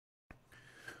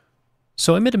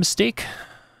So I made a mistake.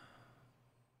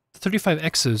 The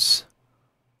 35Xs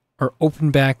are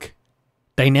open back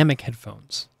dynamic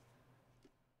headphones.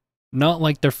 Not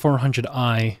like their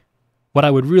 400i. What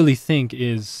I would really think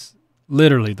is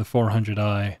literally the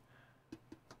 400i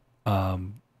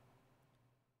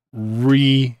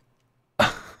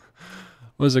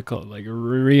what's it called? Like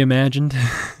reimagined.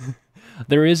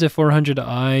 There is a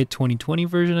 400i 2020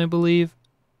 version, I believe,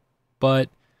 but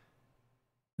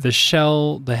the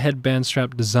shell, the headband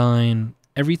strap design,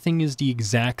 everything is the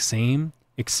exact same,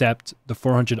 except the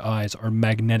 400i's are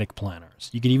magnetic planners.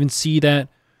 You can even see that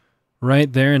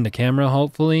right there in the camera,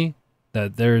 hopefully,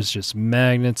 that there's just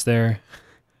magnets there,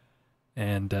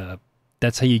 and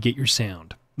that's how you get your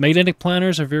sound. Magnetic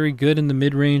planners are very good in the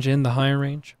mid-range and the high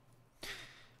range.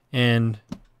 And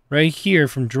right here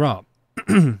from Drop,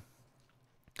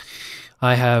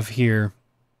 I have here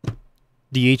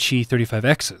the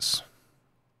HE35Xs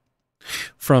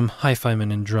from Hi-Fi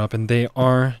Man and Drop, and they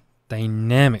are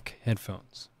dynamic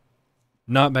headphones,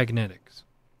 not magnetics.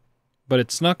 But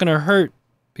it's not going to hurt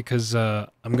because I'm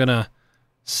going to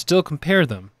still compare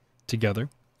them together.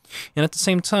 And at the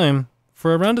same time,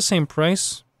 for around the same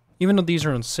price, even though these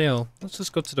are on sale, let's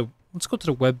go to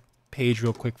the web page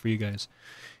real quick for you guys.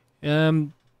 They're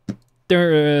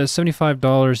 $75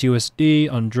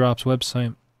 USD on Drop's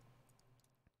website.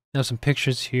 They have some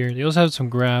pictures here. They also have some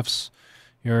graphs.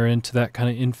 You're into that kind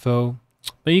of info.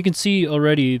 But you can see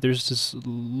already there's just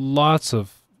lots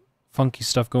of funky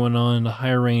stuff going on. The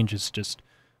higher range is just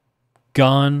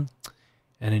gone.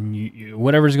 And then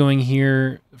whatever's going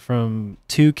here from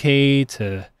 2K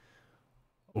to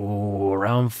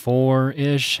around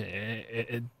 4-ish,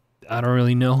 I don't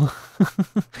really know.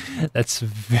 That's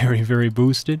very, very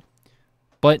boosted.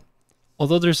 But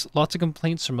although there's lots of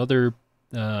complaints from other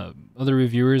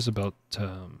reviewers about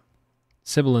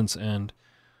sibilance and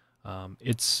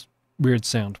its weird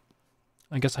sound,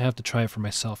 I guess I have to try it for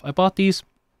myself. I bought these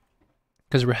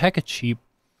because they were hecka cheap.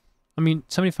 I mean,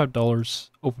 $75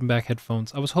 open back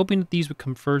headphones. I was hoping that these would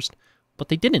come first, but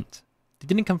they didn't. They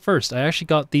didn't come first. I actually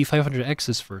got the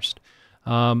 500Xs first.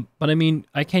 But I mean,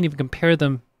 I can't even compare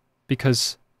them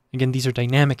because, again, these are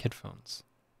dynamic headphones,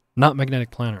 not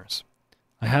magnetic planners.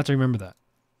 I had to remember that.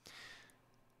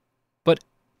 But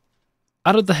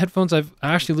out of the headphones I've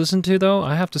actually listened to, though,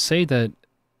 I have to say that,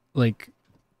 like,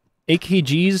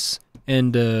 AKGs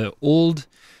and old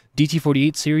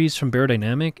DT48 series from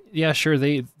Beyerdynamic, yeah, sure,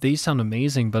 they sound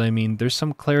amazing, but I mean, there's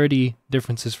some clarity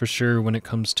differences for sure when it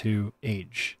comes to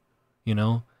age, you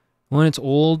know? When it's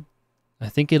old, I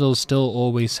think it'll still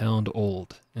always sound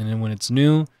old, and then when it's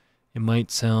new, it might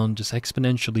sound just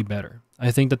exponentially better.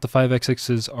 I think that the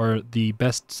 5Xs are the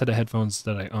best set of headphones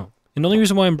that I own. And the only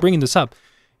reason why I'm bringing this up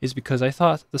is because I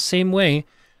thought the same way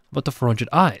about the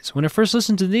 400i's. When I first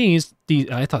listened to these,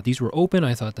 I thought these were open.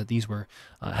 I thought that these were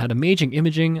had amazing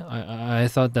imaging. I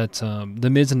thought that the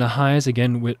mids and the highs,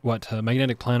 again, with what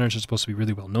magnetic planners are supposed to be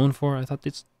really well known for, I thought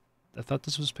this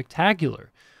was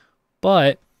spectacular.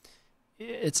 But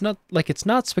it's not like it's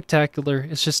not spectacular.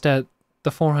 It's just that the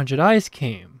 400i's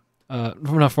came. Not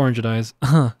 400i's.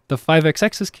 The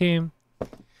 5XXs came.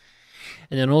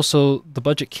 And then also the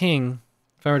Budget King,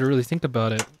 if I were to really think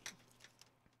about it,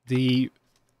 the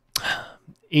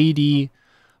AD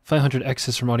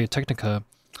 500Xs from Audio-Technica,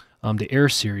 the Air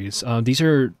series. These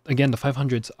are, again, the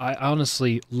 500s. I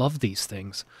honestly love these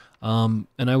things. And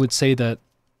I would say that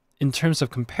in terms of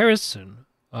comparison,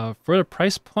 for the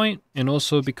price point, and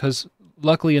also because,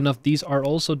 luckily enough, these are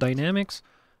also dynamics.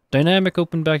 Dynamic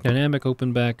open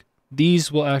back.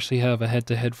 These will actually have a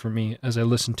head-to-head for me as I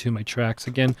listen to my tracks.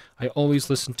 Again, I always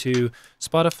listen to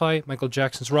Spotify, Michael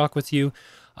Jackson's Rock With You,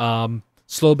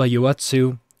 Slow by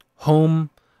Yuatsu, Home,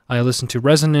 I listen to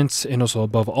Resonance, and also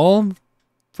Above All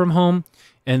from Home,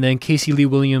 and then Casey Lee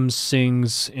Williams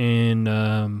sings in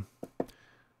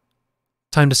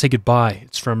Time to Say Goodbye.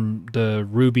 It's from the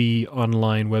Ruby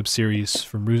Online web series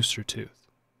from Rooster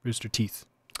Teeth.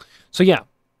 So yeah,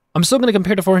 I'm still going to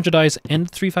compare the 400i's and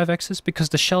the 35Xs because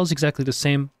the shell is exactly the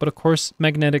same, but of course,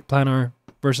 magnetic planar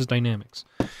versus dynamics.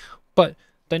 But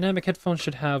dynamic headphones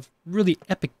should have really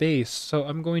epic bass, so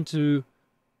I'm going to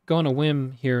go on a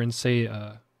whim here and say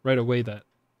right away that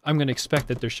I'm going to expect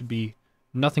that there should be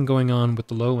nothing going on with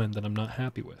the low end that I'm not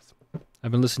happy with.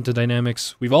 I've been listening to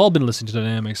dynamics. We've all been listening to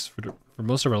dynamics for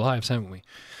most of our lives, haven't we?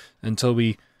 Until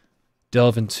we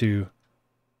delve into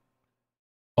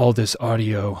all this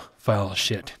audio file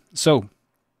shit. So,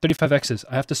 35Xs.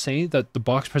 I have to say that the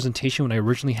box presentation when I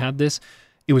originally had this,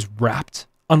 it was wrapped,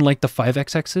 unlike the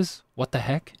 5XXs. What the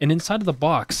heck? And inside of the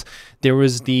box, there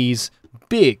was these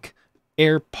big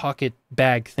air pocket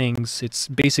bag things. It's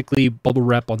basically bubble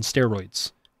wrap on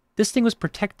steroids. This thing was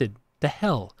protected to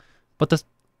hell, but the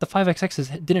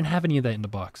 5XXs didn't have any of that in the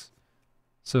box.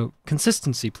 So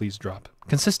consistency, please drop.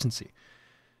 Consistency.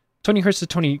 20 hertz to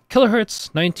 20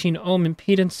 kilohertz, 19 ohm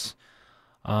impedance,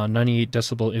 98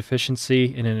 decibel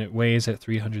efficiency, and then it weighs at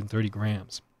 330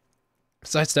 grams.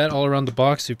 Besides that, all around the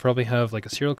box, you probably have like a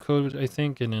serial code, I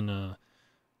think, and then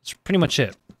that's pretty much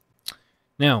it.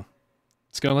 Now,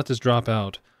 it's gonna let this drop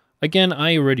out. Again,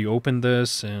 I already opened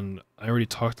this, and I already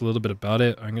talked a little bit about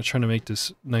it. I'm gonna try to make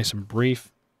this nice and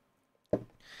brief,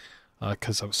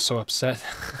 because I was so upset.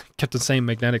 Kept the same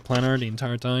magnetic planar the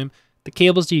entire time. The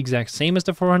cable's the exact same as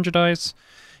the 400i.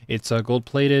 It's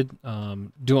gold-plated,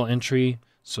 dual entry,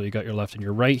 so you got your left and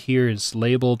your right here is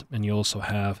labeled, and you also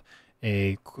have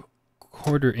a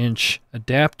quarter-inch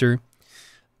adapter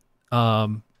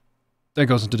that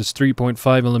goes into this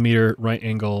 3.5 millimeter right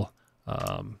angle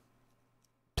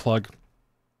plug.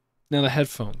 Now the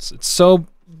headphones, it's so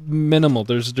minimal.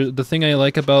 There's the thing I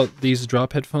like about these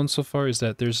drop headphones so far is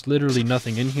that there's literally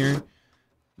nothing in here.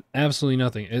 Absolutely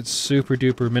nothing. It's super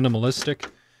duper minimalistic.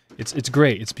 It's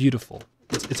great. It's beautiful.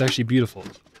 It's actually beautiful.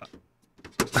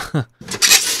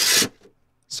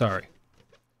 Sorry.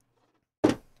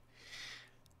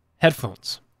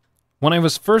 Headphones. When I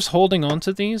was first holding on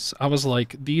to these, I was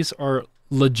like, these are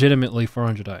legitimately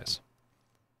 400i's.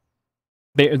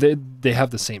 They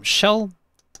have the same shell.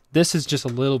 This is just a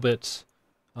little bit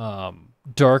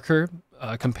darker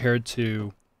compared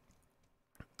to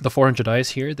the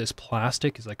 400i's here. This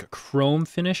plastic is like a chrome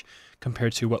finish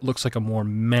compared to what looks like a more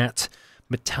matte,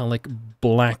 metallic,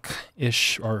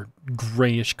 blackish or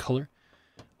grayish color.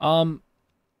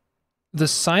 The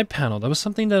side panel, that was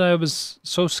something that I was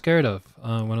so scared of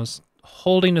when I was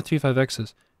holding the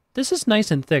 35Xs. This is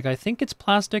nice and thick. I think it's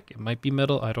plastic. It might be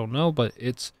metal. I don't know, but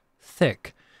it's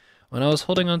thick. When I was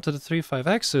holding on to the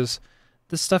 35Xs,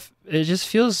 this stuff, it just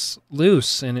feels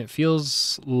loose and it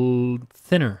feels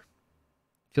thinner.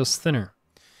 It feels thinner.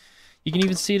 You can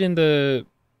even see it in the,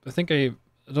 I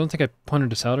don't think I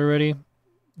pointed this out already.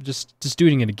 Just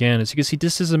doing it again. As you can see,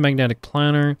 this is a magnetic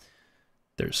planar.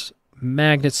 There's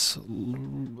magnets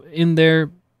in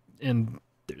there, and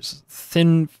there's a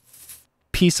thin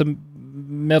piece of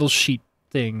metal sheet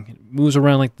thing. It moves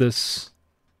around like this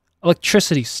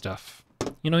electricity stuff.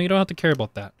 You know, you don't have to care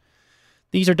about that.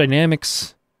 These are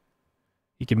dynamics.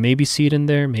 You can maybe see it in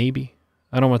there, maybe.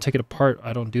 I don't want to take it apart.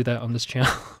 I don't do that on this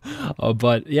channel.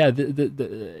 But yeah,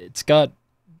 it's got,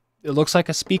 it looks like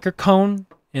a speaker cone,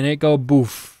 and it go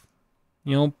boof.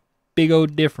 You know, big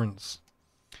old difference.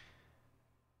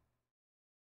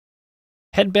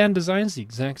 Headband design's the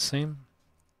exact same.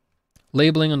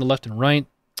 Labeling on the left and right,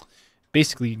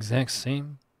 basically exact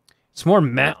same. It's more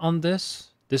matte on this.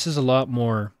 This is a lot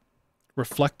more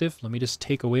reflective. Let me just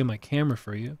take away my camera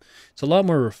for you. It's a lot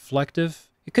more reflective.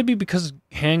 It could be because of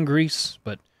hand grease,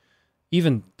 but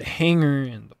even the hanger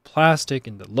and the plastic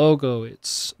and the logo,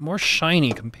 it's more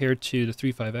shiny compared to the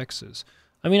 35Xs.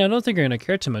 I mean, I don't think you're going to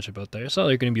care too much about that. It's not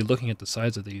like you're going to be looking at the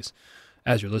sides of these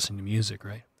as you're listening to music,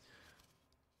 right?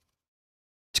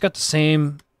 It's got the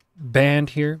same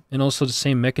band here and also the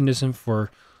same mechanism for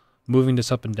moving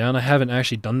this up and down. I haven't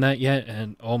actually done that yet,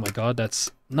 and oh my god,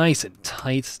 that's nice and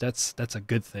tight. That's a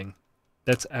good thing.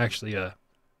 That's actually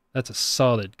that's a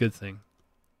solid good thing.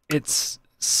 It's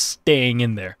staying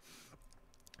in there.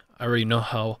 I already know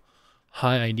how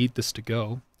high I need this to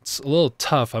go. It's a little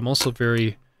tough. I'm also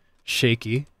very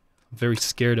shaky. I'm very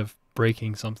scared of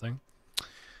breaking something.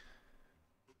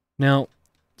 Now,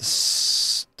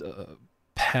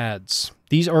 pads.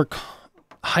 These are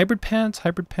hybrid pads,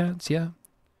 yeah.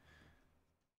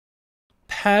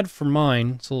 Pad for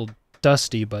mine, it's a little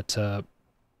dusty, but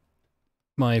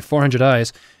my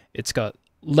 400i's, it's got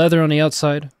leather on the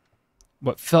outside,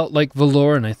 what felt like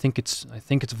velour, and I think it's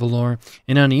velour,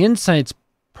 and on the inside it's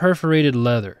perforated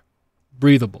leather,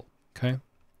 breathable. Okay.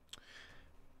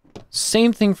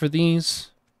 Same thing for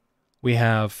these. We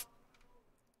have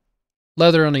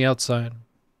leather on the outside,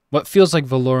 what feels like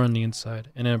velour on the inside,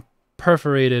 and a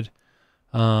perforated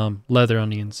leather on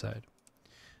the inside.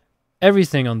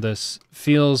 Everything on this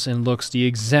feels and looks the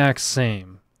exact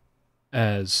same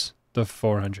as the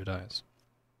 400i's.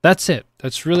 That's it.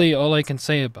 That's really all I can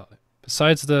say about it.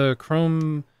 Besides the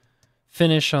chrome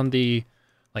finish on the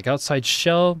outside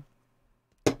shell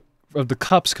of the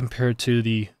cups compared to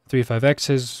the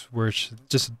 35X's, where it's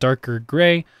just a darker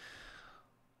gray.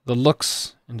 The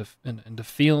looks and the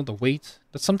feel, the weight.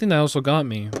 That's something that also got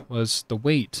me, was the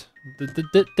weight.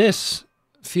 This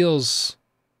feels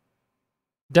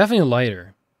definitely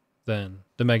lighter than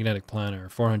the magnetic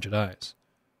planar 400i's.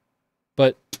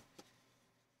 But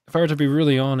if I were to be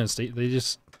really honest, they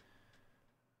just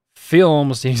feel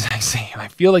almost the exact same. I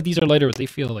feel like these are lighter, but they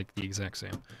feel like the exact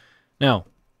same. Now,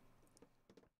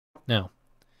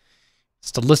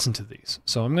 it's to listen to these.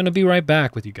 So I'm going to be right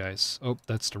back with you guys. Oh,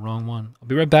 that's the wrong one. I'll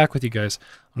be right back with you guys.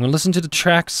 I'm going to listen to the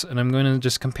tracks, and I'm going to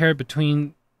just compare it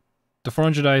between the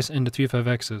 400i's and the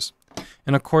 35X's.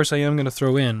 And of course, I am going to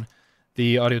throw in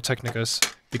the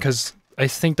Audio-Technicas, because I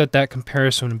think that that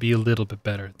comparison would be a little bit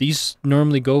better. These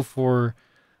normally go for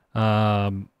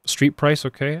street price,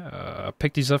 okay? I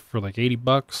picked these up for like 80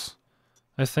 bucks,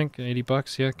 I think. 80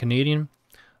 bucks, yeah, Canadian.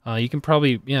 You can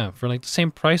probably, yeah, for like the same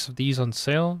price of these on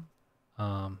sale,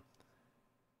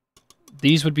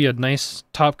 these would be a nice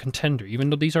top contender, even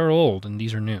though these are old and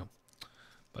these are new.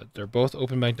 But they're both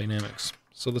open mic dynamics.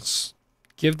 So let's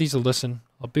give these a listen.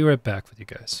 I'll be right back with you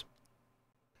guys.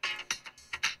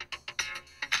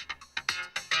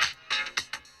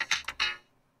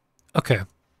 Okay.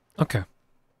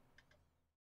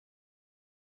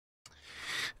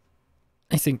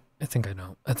 I think I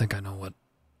know. I think I know what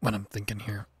I'm thinking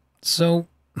here. So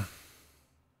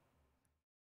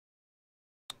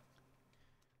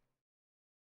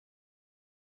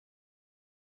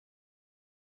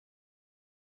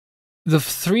the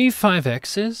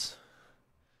 35X's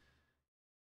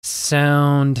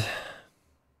sound...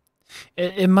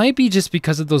 It might be just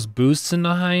because of those boosts in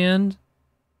the high end.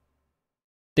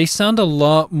 They sound a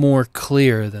lot more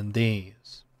clear than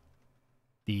these.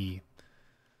 The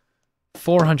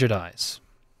 400i's.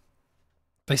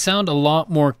 They sound a lot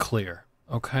more clear,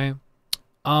 okay?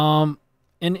 And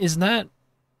is that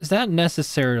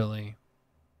necessarily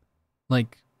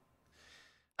like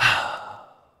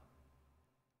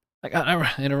like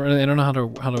I don't know how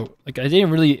to like, I didn't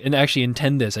really actually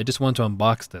intend this. I just wanted to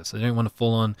unbox this. I didn't want to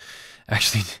full on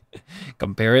actually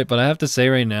compare it, but I have to say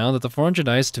right now that the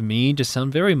 400i's to me just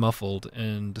sound very muffled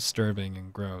and disturbing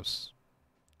and gross.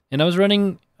 And I was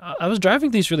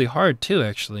driving these really hard too,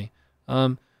 actually.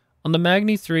 On the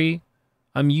Magni 3,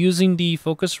 I'm using the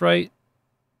Focusrite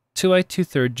 2i2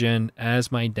 3rd Gen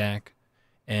as my DAC,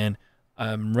 and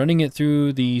I'm running it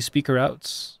through the speaker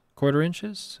outs 1/4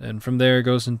 inches, and from there it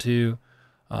goes into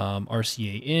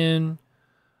RCA in,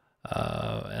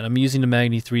 and I'm using the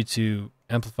Magni 3 to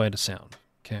amplify the sound.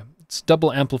 Okay, it's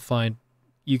double amplified.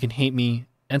 You can hate me,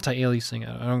 anti-aliasing,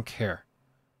 I don't care.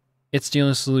 It's the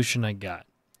only solution I got.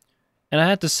 And I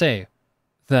have to say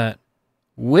that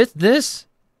with these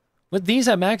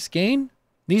at max gain,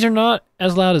 these are not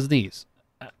as loud as these.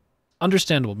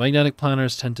 Understandable. Magnetic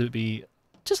planners tend to be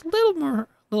just a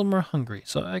little more hungry.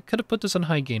 So I could have put this on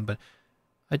high gain, but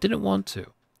I didn't want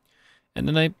to. And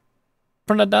then I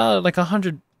turned it down at like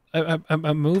 100.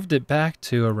 I moved it back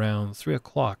to around 3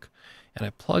 o'clock, and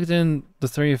I plugged in the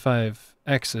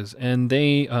 35X's, and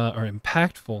they are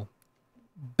impactful.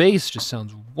 Bass just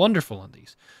sounds wonderful on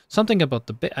these. Something about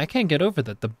the bass, I can't get over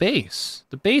that. The bass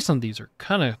on these are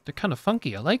kind of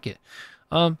funky. I like it.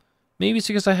 Maybe it's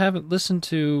because I haven't listened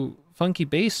to funky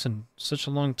bass in such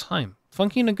a long time.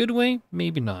 Funky in a good way?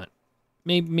 Maybe not.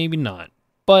 Maybe not.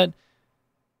 But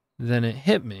then it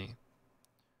hit me.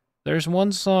 There's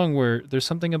one song where there's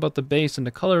something about the bass and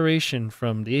the coloration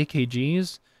from the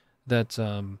AKGs that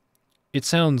it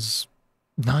sounds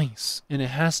nice, and it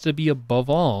has to be above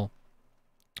all.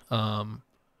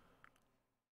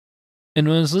 And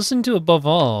when I was listening to Above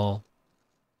All,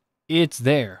 it's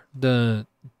there. The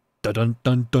dun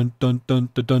dun dun dun dun dun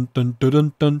dun dun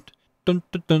dun dun dun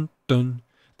dun dun.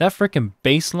 That freaking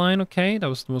bass line, okay? That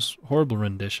was the most horrible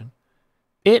rendition.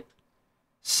 It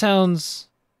sounds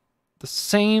the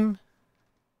same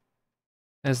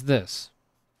as this.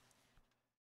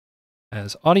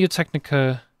 As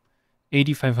Audio-Technica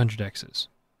 8500X's.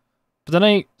 But then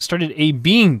I started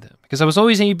A-Bing them, because I was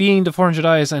always A-Bing the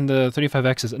 400i's and the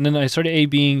 35X's, and then I started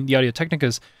A-Bing the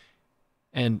Audio-Technicas,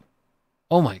 and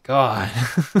oh my god,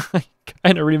 I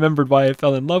kind of remembered why I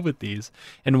fell in love with these,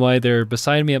 and why they're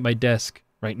beside me at my desk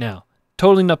right now.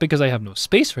 Totally not because I have no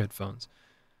space for headphones,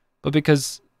 but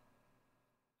because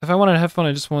if I wanted a headphone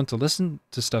I just wanted to listen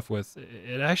to stuff with,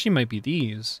 it actually might be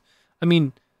these. I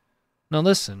mean, now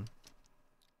listen,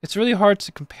 it's really hard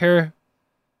to compare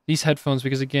these headphones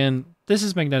because, again, this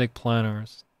is magnetic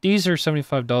planners. These are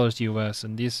 $75 US,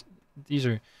 and these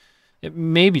are, it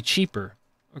may be cheaper,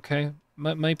 okay?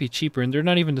 Might be cheaper, and they're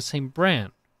not even the same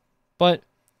brand. But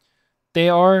they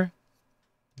are,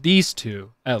 these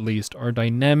two, at least, are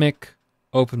dynamic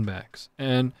open backs.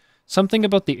 And something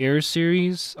about the Air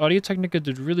series, Audio-Technica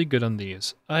did really good on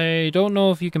these. I don't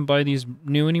know if you can buy these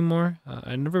new anymore.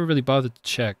 I never really bothered to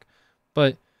check.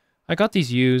 But I got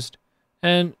these used,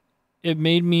 and it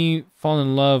made me fall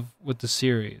in love with the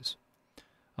series.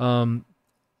 And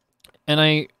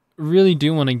I really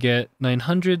do want to get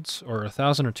 900s or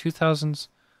 1000 or 2000s.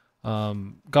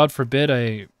 God forbid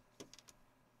I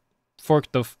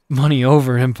fork the money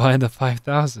over and buy the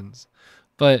 5000s.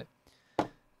 But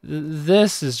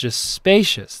this is just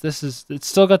spacious. It's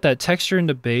still got that texture in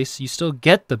the bass. You still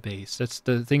get the bass. That's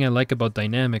the thing I like about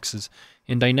dynamics is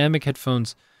in dynamic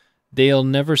headphones, they'll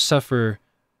never suffer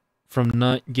from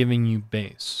not giving you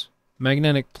bass.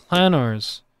 Magnetic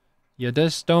planars, you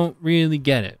just don't really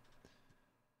get it.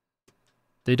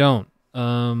 They don't.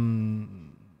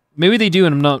 Maybe they do,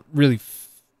 and I'm not really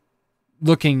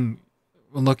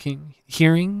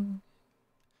hearing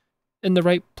in the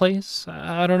right place.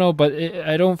 I don't know, but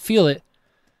I don't feel it.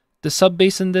 The sub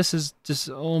bass in this is just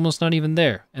almost not even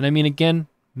there. And I mean, again,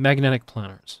 magnetic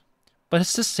planars. But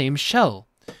it's the same shell.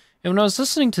 And when I was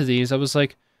listening to these, I was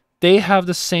like, they have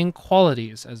the same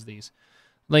qualities as these.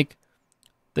 Like,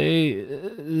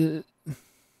 the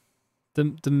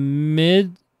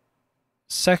mid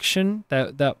section,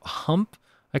 that hump,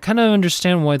 I kind of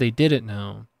understand why they did it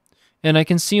now. And I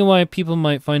can see why people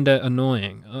might find that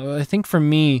annoying. I think for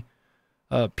me,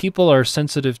 people are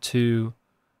sensitive to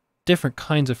different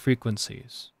kinds of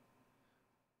frequencies.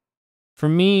 For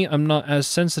me, I'm not as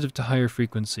sensitive to higher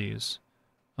frequencies.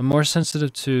 I'm more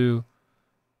sensitive to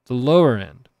the lower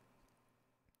end.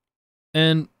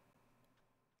 And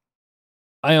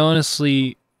I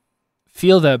honestly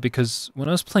feel that because when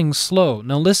I was playing Slow,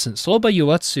 now listen, Slow by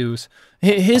Yuatsu,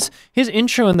 his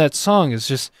intro in that song is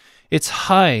just, it's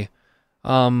high.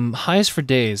 Highs for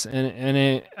days,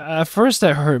 and at first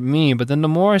that hurt me, but then the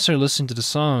more I started listening to the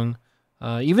song,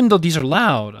 even though these are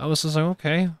loud, I was just like,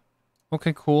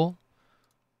 okay, cool,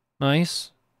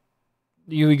 nice,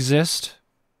 you exist,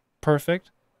 perfect.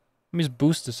 Let me just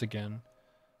boost this again.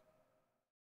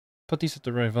 Put these at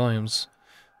the right volumes.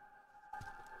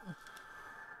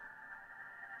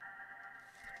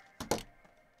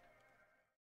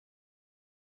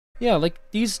 Yeah, like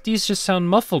these just sound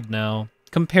muffled now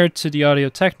compared to the Audio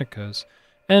Technicas.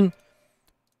 And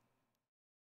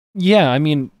yeah, I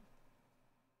mean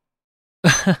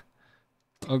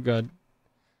oh god.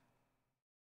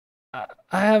 I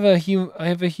have a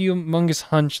humongous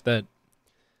hunch that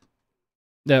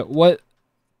what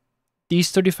these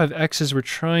 35Xs were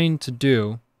trying to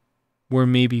do were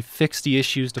maybe fix the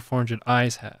issues the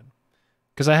 400Is had.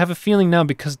 Because I have a feeling now,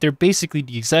 because they're basically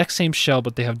the exact same shell,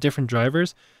 but they have different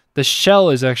drivers, the shell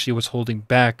is actually what's holding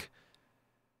back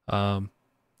the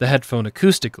headphone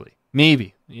acoustically.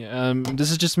 Maybe. Yeah,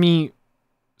 this is just me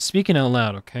speaking out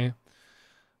loud, okay?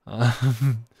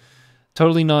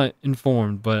 Totally not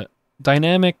informed, but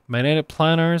dynamic, magnetic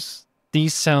planars,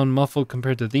 these sound muffled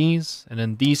compared to these, and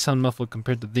then these sound muffled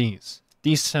compared to these.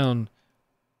 These sound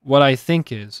what I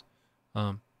think is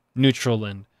neutral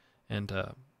and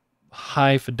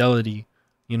high fidelity,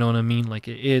 you know what I mean? Like,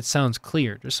 it sounds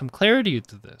clear. There's some clarity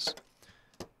to this.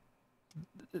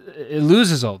 It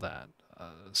loses all that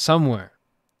somewhere.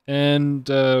 And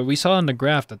we saw in the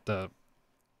graph that the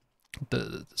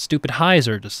stupid highs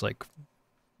are just like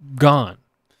gone,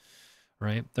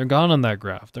 right? They're gone on that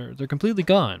graph. They're completely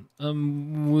gone.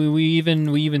 We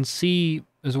even see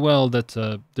as well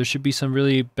that there should be some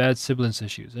really bad sibilance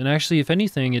issues. And actually, if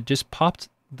anything, it just popped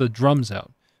the drums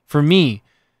out. For me,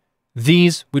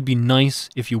 these would be nice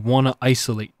if you want to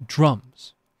isolate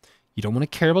drums. You don't want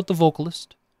to care about the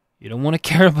vocalist. You don't want to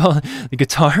care about the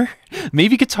guitar.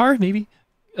 Maybe guitar, maybe.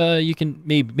 You can,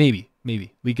 maybe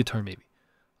lead guitar, maybe.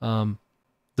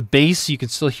 The bass, you can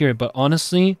still hear it, but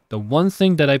honestly, the one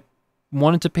thing that I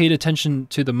wanted to pay attention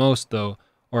to the most, though,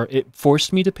 or it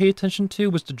forced me to pay attention to,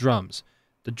 was the drums.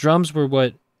 The drums were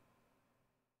what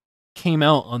came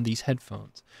out on these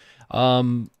headphones.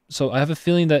 So I have a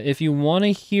feeling that if you want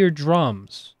to hear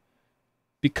drums,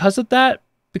 because of that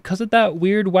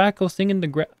weird wacko thing in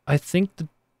the I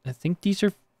think these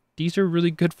are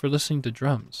really good for listening to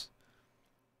drums.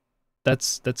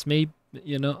 That's maybe,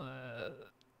 you know,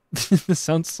 this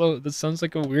sounds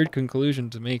like a weird conclusion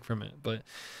to make from it, but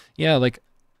yeah, like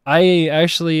I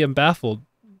actually am baffled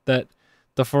that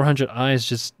the 400Is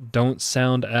just don't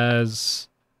sound as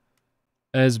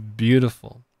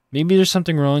beautiful. Maybe there's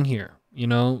something wrong here, you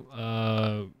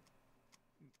know.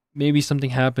 Maybe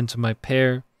something happened to my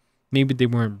pair. Maybe they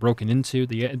weren't broken into.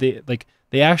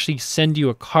 They actually send you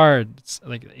a card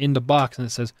like in the box, and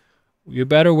it says you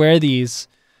better wear these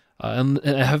and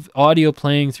have audio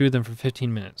playing through them for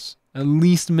 15 minutes. At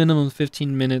least minimum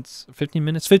 15 minutes,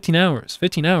 15 hours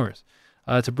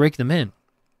to break them in.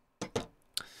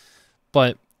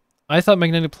 But I thought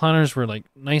magnetic planars were like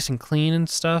nice and clean and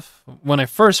stuff when I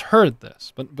first heard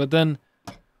this. But then,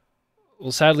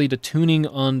 well, sadly, the tuning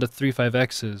on the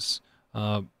 35Xs,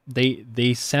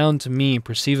 they sound to me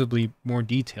perceivably more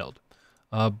detailed.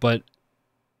 But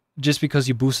just because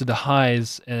you boosted the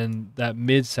highs and that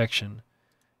mid section,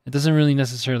 it doesn't really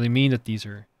necessarily mean that these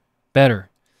are better.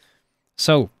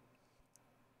 So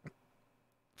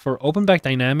for open back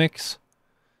dynamics,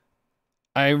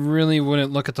 I really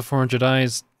wouldn't look at the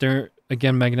 400i's. They're,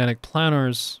 again, magnetic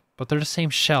planars, but they're the same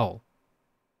shell.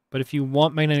 But if you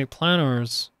want magnetic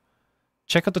planars,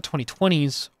 check out the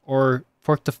 2020s or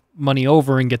fork the money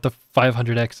over and get the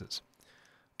 500Xs.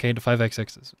 Okay, the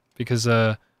 5XXs. Because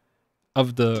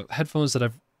of the headphones that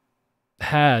I've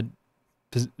had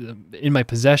in my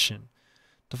possession,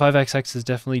 the 5XXs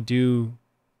definitely do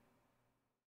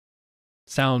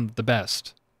sound the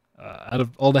best out of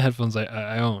all the headphones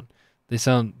I own. They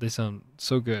sound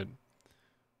so good.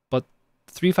 But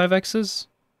the 3.5Xs,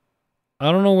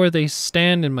 I don't know where they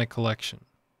stand in my collection.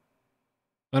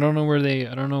 I don't know where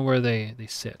they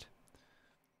sit.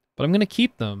 But I'm gonna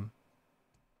keep them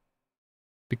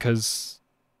because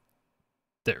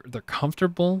they're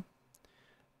comfortable.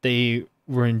 They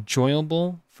were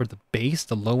enjoyable for the bass.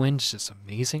 The low end is just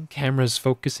amazing. Cameras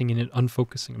focusing and it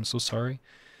unfocusing. I'm so sorry.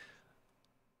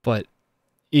 But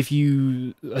I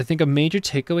think a major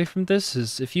takeaway from this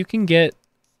is if you can get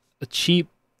a cheap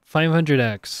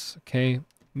 500X, okay,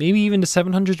 maybe even the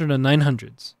 700s or the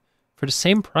 900s for the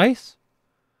same price,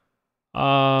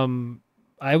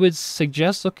 I would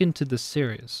suggest look into this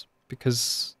series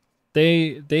because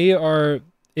they are,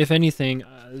 if anything,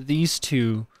 these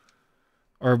two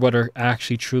are what are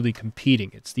actually truly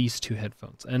competing. It's these two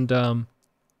headphones, and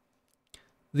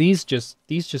these just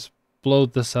blow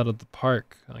this out of the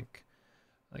park.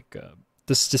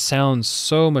 This just sounds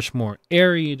so much more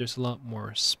airy. There's a lot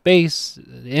more space.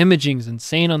 The imaging's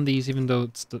insane on these, even though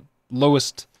it's the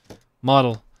lowest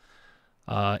model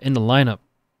in the lineup.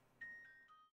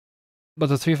 But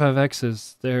the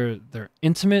 3.5Xs, they're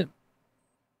intimate,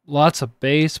 lots of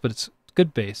bass, but it's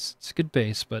good bass. It's good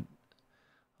bass, but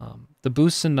the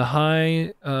boosts in the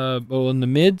high, well, in the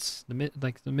mids,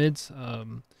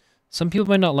 some people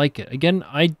might not like it. Again,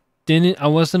 I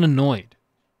wasn't annoyed.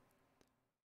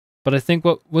 But I think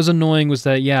what was annoying was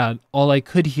that, yeah, all I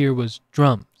could hear was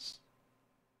drums.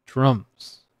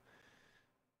 Drums.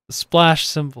 The splash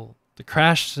cymbal, the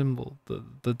crash cymbal,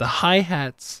 the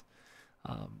hi-hats,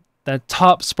 that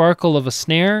top sparkle of a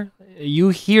snare, you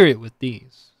hear it with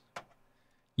these.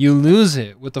 You lose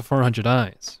it with the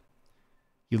 400i's.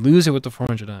 You lose it with the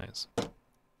 400i's.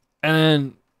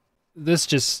 And this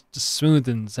just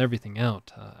smoothens everything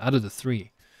out of the three.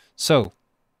 So,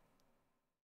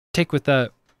 take with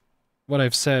that what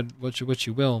I've said, what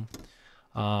you will.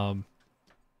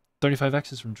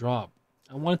 35Xs from Drop.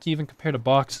 I wanted to even compare the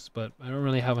boxes, but I don't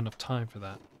really have enough time for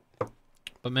that.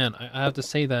 But man, I have to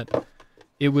say that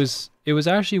it was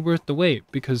actually worth the wait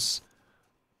because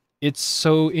it's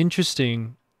so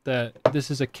interesting that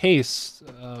this is a case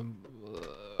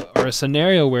or a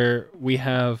scenario where we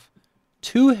have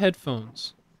two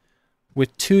headphones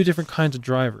with two different kinds of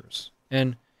drivers,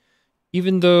 and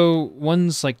even though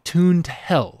one's like tuned to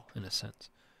hell in a sense,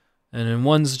 and then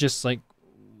one's just like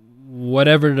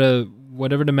whatever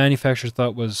the manufacturer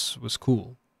thought was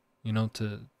cool, you know,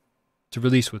 to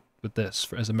release with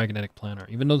this as a magnetic planar.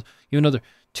 Even though they're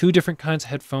two different kinds of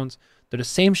headphones, they're the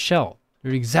same shell.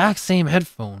 They're the exact same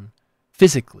headphone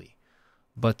physically,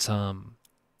 but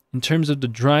in terms of the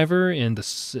driver and the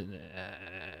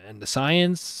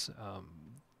science,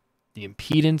 the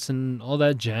impedance and all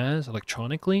that jazz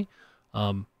electronically,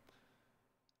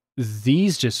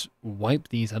 these just wipe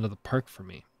these out of the park for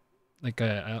me. Like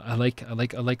I like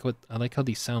how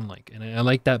these sound like, and I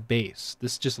like that bass.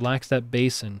 This just lacks that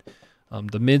bass, and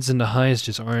the mids and the highs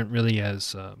just aren't really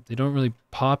as they don't really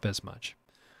pop as much.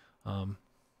 I'm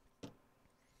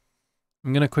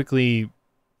gonna quickly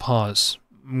pause.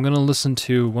 I'm gonna listen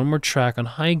to one more track on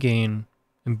high gain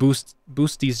and boost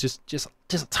these just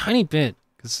a tiny bit,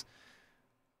 because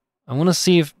I want to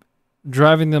see if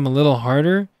driving them a little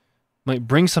harder might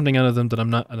bring something out of them that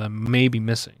I may be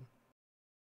missing.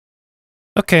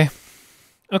 Okay.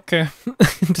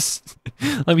 Just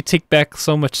let me take back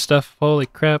so much stuff. Holy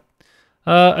crap.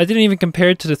 I didn't even compare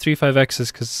it to the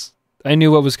 3.5Xs because I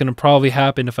knew what was going to probably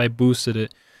happen if I boosted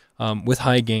it with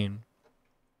high gain.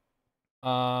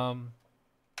 And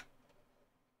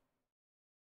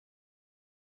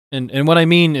what I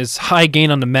mean is high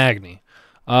gain on the Magni.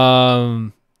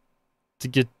 To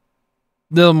get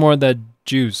a little more of that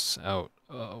juice out.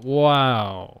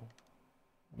 Wow.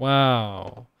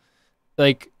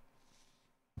 Like,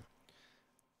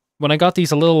 when I got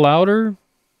these a little louder,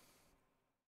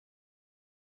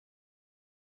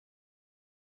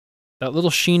 that little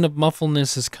sheen of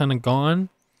muffleness is kind of gone.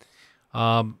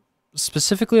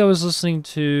 Specifically, I was listening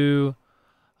to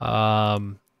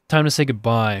the Time to Say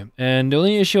Goodbye. And the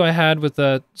only issue I had with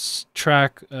that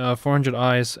track, 400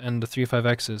 Eyes and the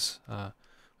 35Xs,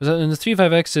 was that in the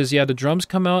 35Xs, yeah, the drums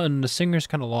come out and the singer's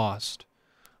kind of lost.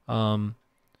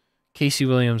 Casey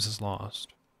Williams is lost.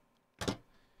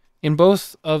 In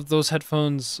both of those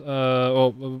headphones,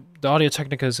 well, the Audio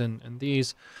Technicas and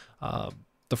these,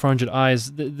 the 400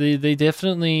 Eyes, they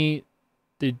definitely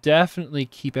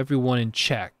keep everyone in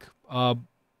check.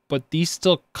 But these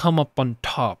still come up on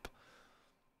top.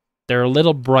 They're a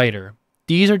little brighter.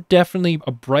 These are definitely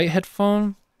a bright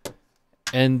headphone,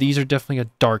 and these are definitely a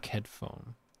dark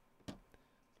headphone.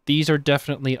 These are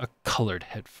definitely a colored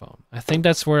headphone. I think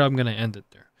that's where I'm gonna end it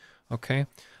there. Okay.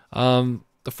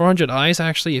 The 400 Eyes,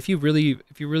 actually, if you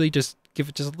really just give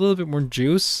it just a little bit more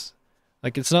juice,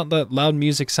 like, it's not that loud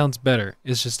music sounds better.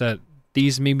 It's just that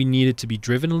these maybe needed to be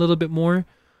driven a little bit more,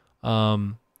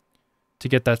 to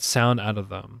get that sound out of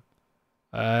them.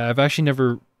 I've actually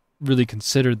never really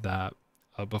considered that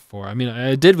before. I mean,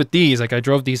 I did with these. Like, I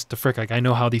drove these to Frick. Like, I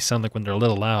know how these sound like when they're a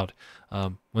little loud,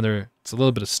 when it's a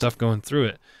little bit of stuff going through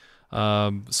it.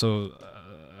 So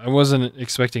I wasn't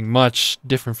expecting much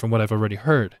different from what I've already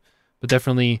heard. But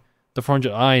definitely, the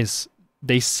 400 Eyes,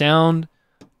 they sound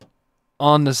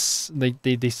on this.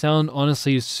 They sound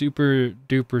honestly super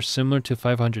duper similar to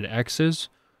 500Xs,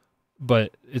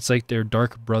 but it's like their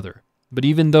dark brother. But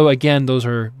even though, again, those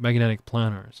are magnetic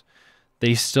planars,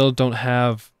 they still don't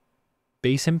have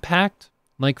bass impact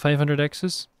like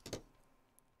 500Xs.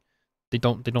 They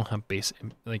don't have bass,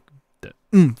 like the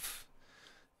oomph.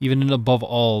 Even in Above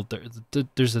All,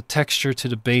 there's a texture to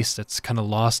the bass that's kind of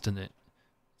lost in it.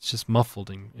 It's just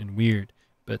muffled and weird.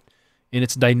 But in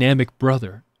its dynamic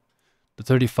brother, the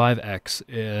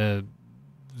 35X,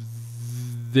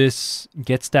 this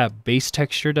gets that bass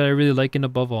texture that I really like in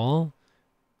Above All.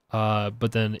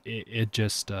 But then it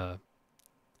just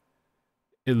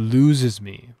it loses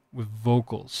me with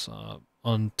vocals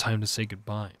on Time to Say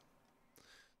Goodbye.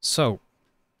 So,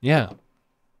 yeah,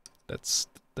 that's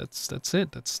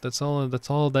it. That's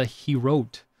all that he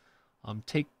wrote.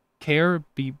 Take care.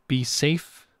 Be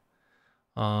safe.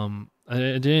 I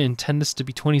didn't intend this to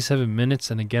be 27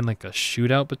 minutes and again like a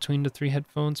shootout between the three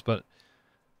headphones, but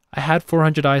I had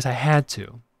 400 Eyes. I had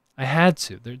to.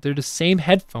 They're the same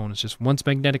headphones, just one's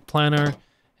magnetic planar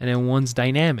and then one's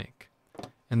dynamic.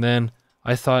 And then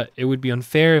I thought it would be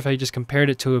unfair if I just compared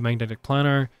it to a magnetic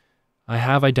planar. I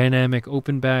have a dynamic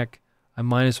open back. I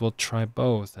might as well try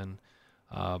both and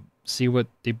see what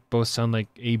they both sound like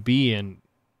AB. And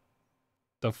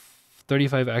the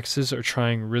 35Xs are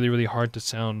trying really, really hard to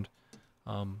sound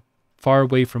far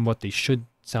away from what they should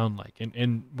sound like.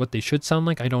 And what they should sound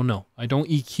like, I don't know. I don't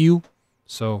EQ,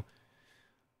 so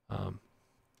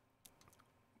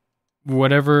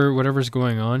whatever's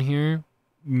going on here,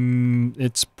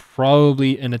 it's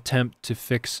probably an attempt to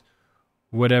fix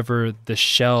whatever the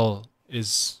shell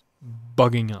is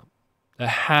bugging up. That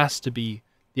has to be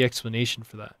the explanation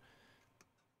for that.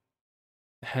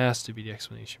 It has to be the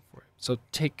explanation for it. So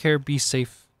take care, be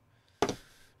safe.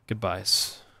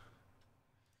 Goodbyes.